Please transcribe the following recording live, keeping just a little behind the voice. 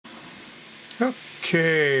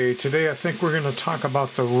Okay, today I think we're going to talk about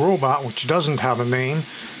the robot, which doesn't have a name,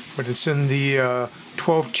 but it's in the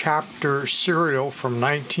 12-chapter serial from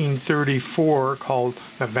 1934 called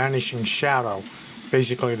The Vanishing Shadow.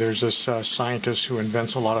 Basically, there's this scientist who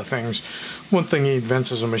invents a lot of things. One thing he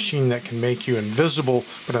invents is a machine that can make you invisible,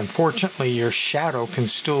 but unfortunately your shadow can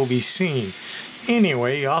still be seen.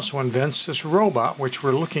 Anyway, he also invents this robot, which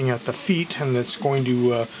we're looking at the feet, and it's going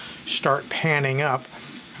to start panning up.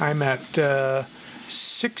 I'm at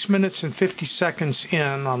 6 minutes and 50 seconds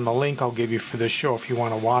in on the link I'll give you for this show if you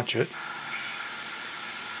want to watch it.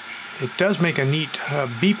 It does make a neat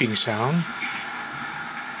beeping sound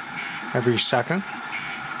every second.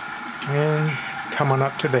 And coming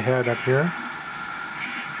up to the head up here.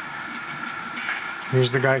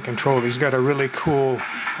 Here's the guy controlled. He's got a really cool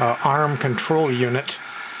arm control unit.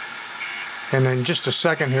 And in just a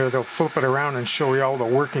second here, they'll flip it around and show you all the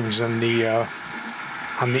workings in the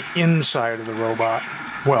on the inside of the robot.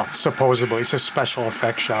 Well, supposedly it's a special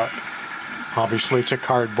effect shot. Obviously it's a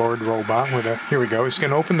cardboard robot with a, here we go, he's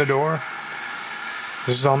going to open the door.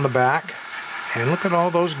 This is on the back. And look at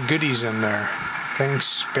all those goodies in there. Things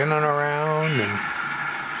spinning around, and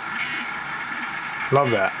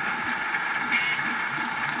love that.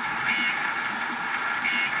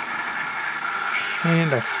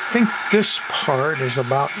 And I think this part is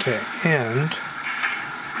about to end.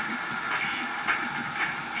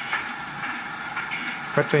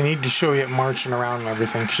 But they need to show you it marching around and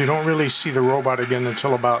everything, because you don't really see the robot again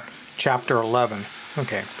until about chapter 11.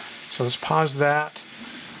 Okay, so let's pause that.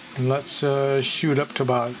 And let's shoot up to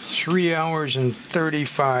about 3 hours and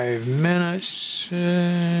 35 minutes.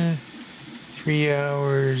 3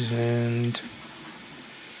 hours and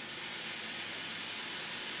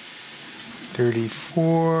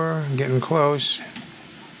 34. Getting close.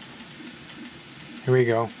 Here we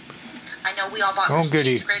go. I know we all bought oh,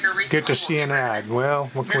 goody. Get to see an ad.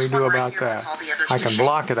 Well, what can we do about that? I can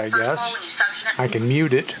block it, I guess. I can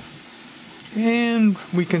mute it. And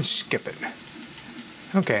we can skip it.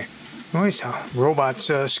 Okay. Nice.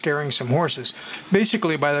 Robots scaring some horses.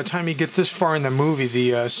 Basically, by the time you get this far in the movie,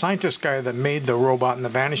 the scientist guy that made the robot and the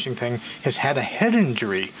vanishing thing has had a head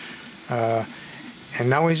injury. And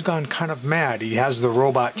now he's gone kind of mad. He has the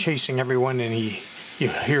robot chasing everyone, and you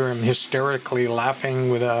hear him hysterically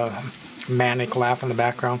laughing with a manic laugh in the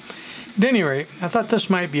background. At any rate, I thought this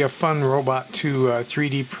might be a fun robot to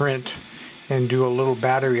 3D print and do a little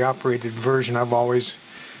battery-operated version. I've always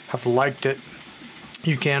have liked it.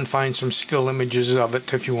 You can find some still images of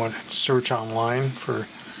it if you want to search online for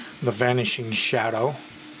The Vanishing Shadow.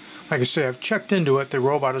 Like I say, I've checked into it. The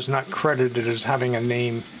robot is not credited as having a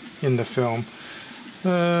name in the film.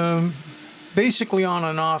 Basically on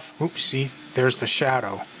and off. Oops, see, there's the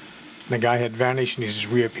shadow. The guy had vanished and he's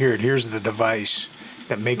reappeared. Here's the device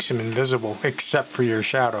that makes him invisible, except for your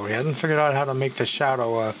shadow. He hadn't figured out how to make the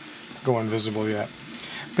shadow go invisible yet.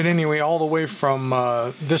 But anyway, all the way from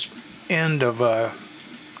this end of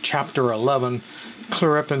chapter 11,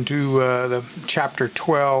 clear up into the chapter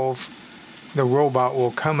 12, the robot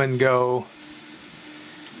will come and go.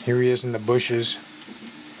 Here he is in the bushes.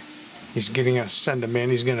 He's getting us, send him in.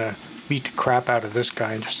 He's going to beat the crap out of this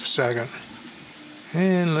guy in just a second.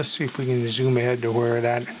 And let's see if we can zoom ahead to where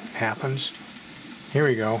that happens. Here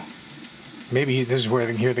we go. Maybe this is where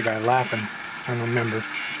they can hear the guy laughing. I don't remember.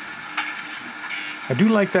 I do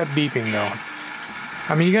like that beeping though.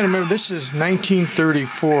 I mean, you got to remember, this is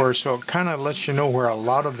 1934, so it kind of lets you know where a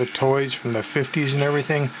lot of the toys from the 50s and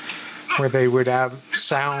everything, where they would have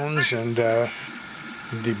sounds and the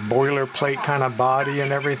boilerplate kind of body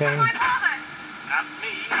and everything.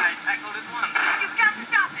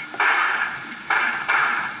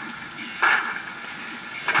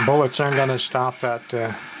 Bullets aren't going to stop that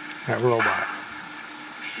robot.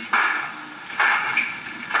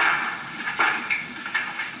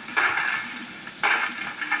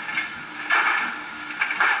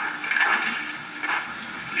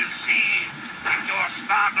 You see, you're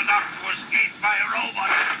smart enough to escape by a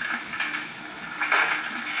robot.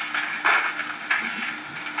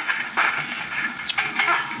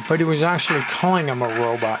 But he was actually calling him a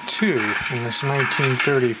robot too in this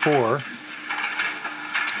 1934.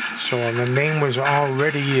 So the name was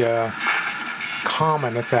already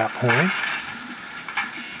common at that point.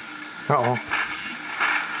 Uh-oh.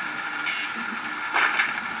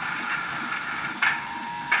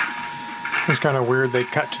 It's kind of weird. They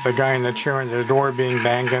cut to the guy in the chair and the door being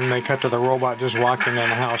banged in. They cut to the robot just walking in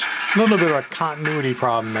the house. A little bit of a continuity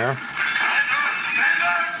problem there.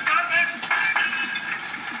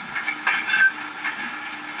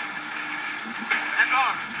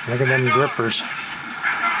 Look at them grippers.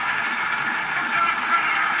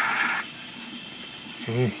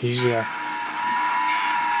 See, he's got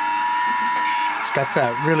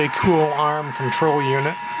that really cool arm control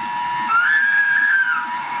unit.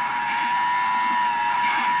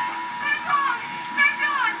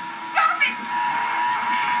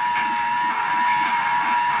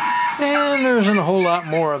 And there isn't a whole lot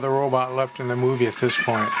more of the robot left in the movie at this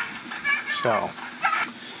point. So,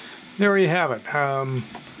 there you have it. I'm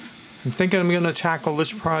thinking I'm going to tackle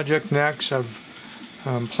this project next.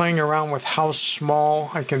 I'm playing around with how small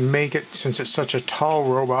I can make it since it's such a tall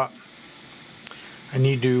robot. I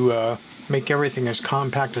need to make everything as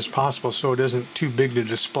compact as possible so it isn't too big to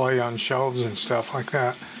display on shelves and stuff like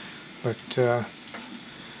that. But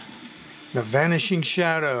The Vanishing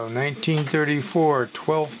Shadow, 1934,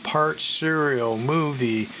 12-part serial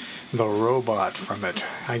movie, the robot from it.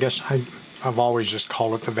 I guess I've always just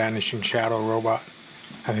called it the Vanishing Shadow robot.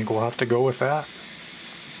 I think we'll have to go with that.